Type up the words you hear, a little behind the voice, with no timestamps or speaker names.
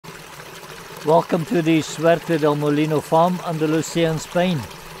Welcome to the Suerte del Molino farm, Andalusia in Spain.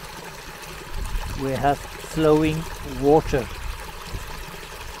 We have flowing water.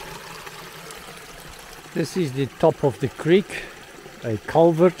 This is the top of the creek, a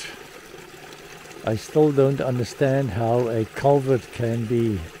culvert. I still don't understand how a culvert can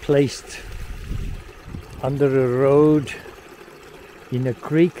be placed under a road in a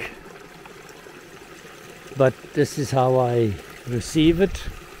creek, but this is how I receive it,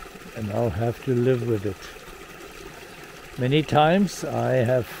 and I'll have to live with it. Many times I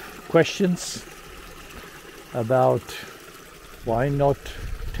have questions about why not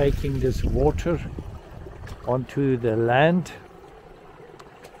taking this water onto the land,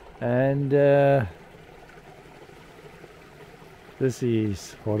 and this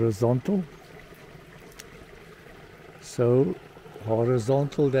is horizontal, so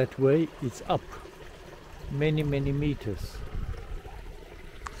horizontal that way, it's up many meters.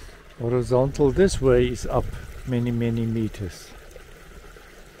 Horizontal this way is up many meters.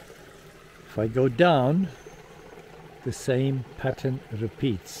 If I go down, the same pattern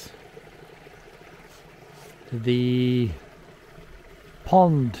repeats. The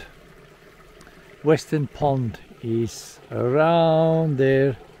pond, western pond, is around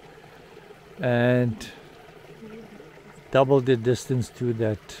there and double the distance to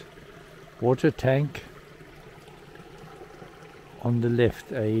that water tank. On the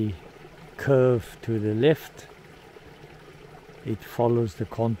left, a curve to the left, it follows the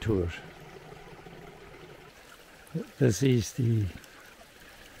contour. This is the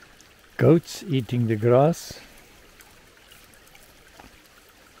goats eating the grass.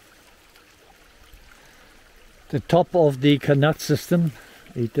 The top of the qanat system,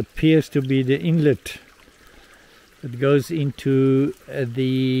 it appears to be the inlet that goes into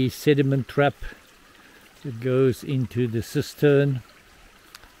the sediment trap. It goes into the cistern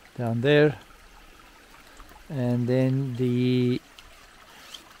down there, and then the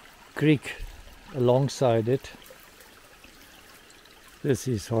creek alongside it. This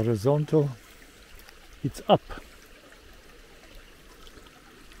is horizontal, it's up.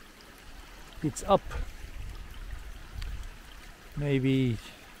 It's up maybe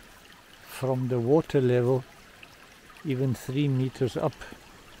from the water level even 3 meters up.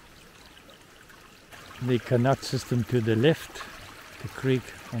 The qanat system to the left, the creek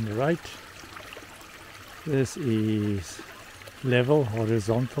on the right. This is level,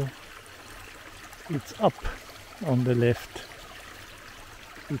 horizontal. It's up on the left.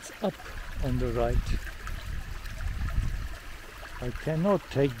 It's up on the right. I cannot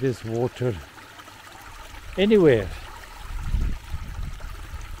take this water anywhere.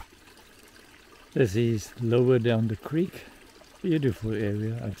 This is lower down the creek. Beautiful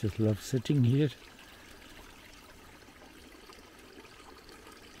area. I just love sitting here.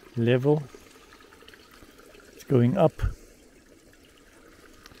 Level, it's going up,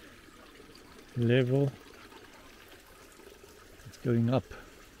 level, it's going up.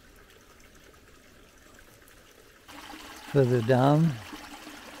 Further down,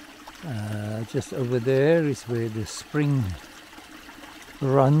 just over there is where the spring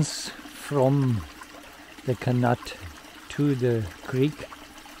runs from the qanat to the creek.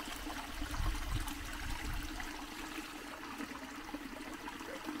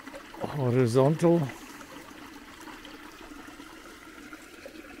 Horizontal,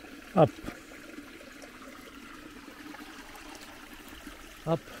 up,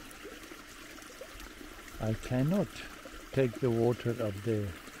 up. I cannot take the water up there.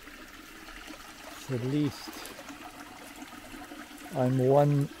 It's at least, I'm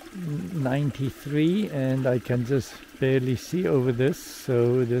 193 and I can just barely see over this,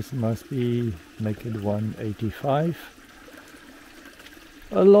 so this must be, make it 185.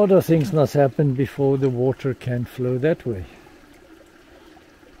 A lot of things must happen before the water can flow that way.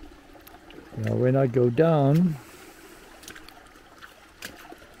 Now when I go down,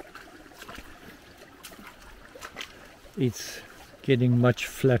 it's getting much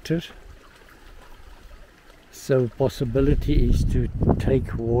flatter. So possibility is to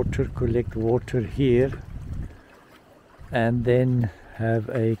take water, collect water here, and then have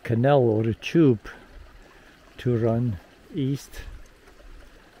a canal or a tube to run east.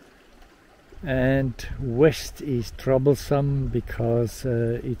 And west is troublesome because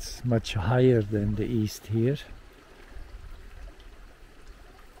it's much higher than the east here.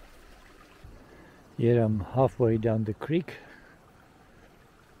 Here I'm halfway down the creek,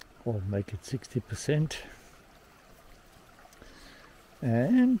 or make it 60%,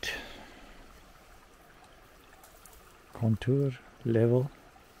 and contour, level,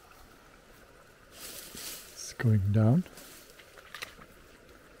 it's going down.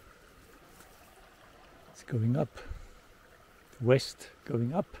 going up, west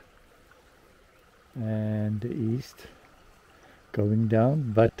going up, and the east going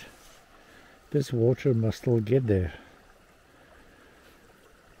down, but this water must still get there.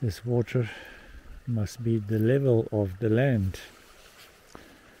 This water must be the level of the land.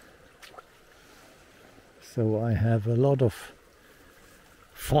 So I have a lot of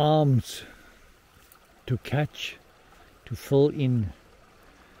farms to catch, to fill in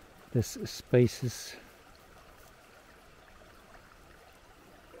these spaces.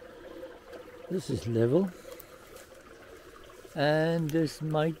 This is level, and this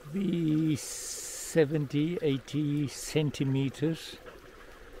might be 70-80 centimeters,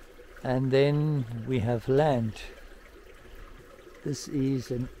 and then we have land. This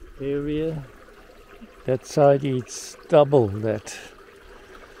is an area, that side it's double that.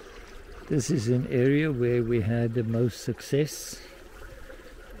 This is an area where we had the most success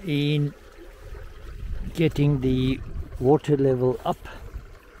in getting the water level up,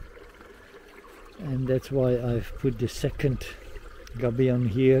 and that's why I've put the second gabion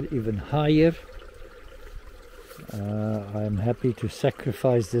here even higher. I'm happy to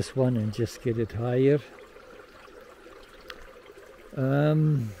sacrifice this one and just get it higher.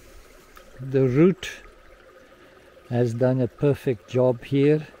 The root has done a perfect job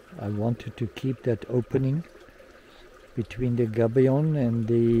here. I wanted to keep that opening between the gabion and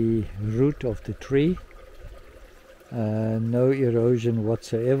the root of the tree. No erosion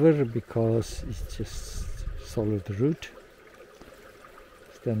whatsoever because it's just solid root.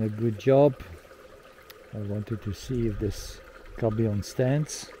 It's done a good job. I wanted to see if this gabion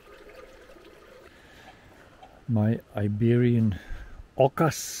stands. My Iberian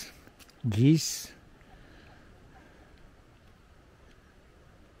oxen, geese.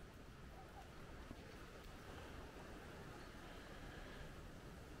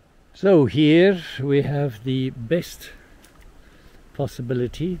 So here we have the best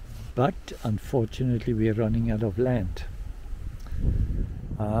possibility, but unfortunately we are running out of land.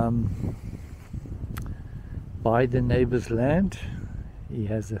 By the neighbor's land, he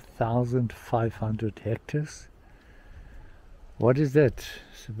has 1,500 hectares. What is that?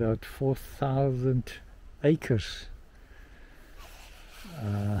 It's about 4,000 acres.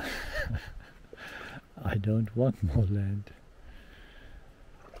 I don't want more land.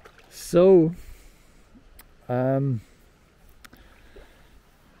 So, I'm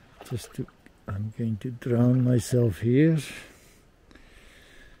going to drown myself here.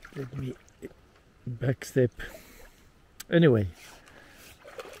 Let me backstep. Anyway,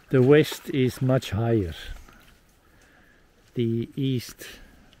 the west is much higher. The east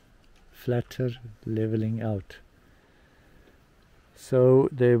flatter, leveling out. So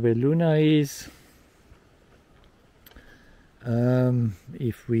there where Luna is,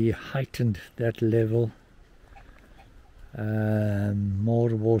 if we heightened that level, more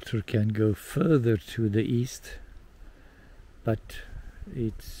water can go further to the east, but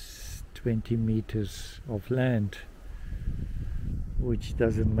it's 20 meters of land, which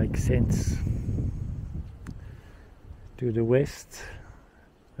doesn't make sense. To the west,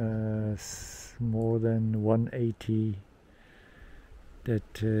 more than 180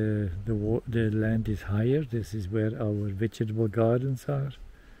 that the land is higher. This is where our vegetable gardens are.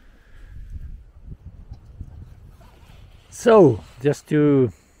 So just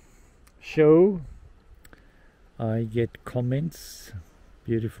to show, I get comments,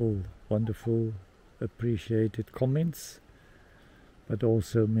 beautiful, wonderful, appreciated comments, but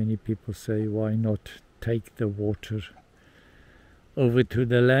also many people say, why not take the water over to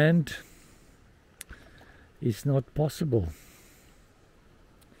the land? It's not possible.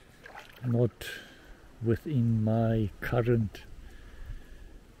 Not within my current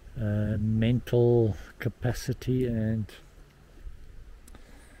mental capacity and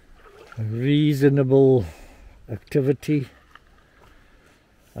reasonable activity.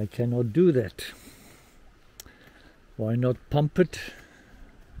 I cannot do that. Why not pump it?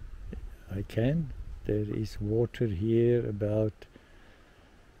 I can. There is water here about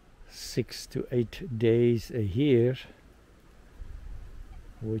 6 to 8 days a year,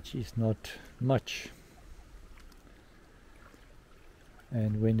 which is not much.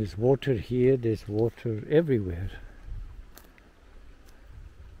 And when there's water here, there's water everywhere.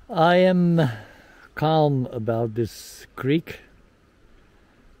 I am calm about this creek.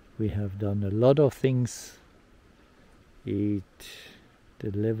 We have done a lot of things. The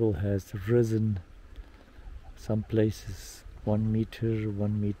level has risen. Some places 1 meter,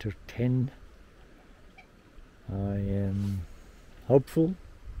 1 meter 10. I am hopeful,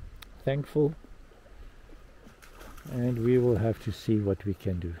 thankful, and we will have to see what we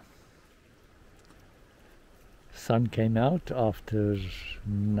can do. sun came out after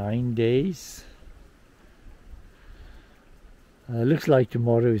 9 days. Looks like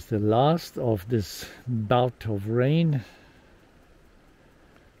tomorrow is the last of this bout of rain.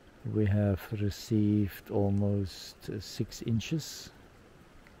 We have received almost 6 inches.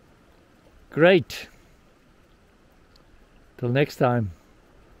 Great! Till next time.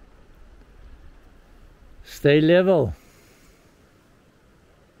 Stay level.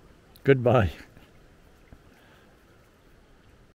 Goodbye.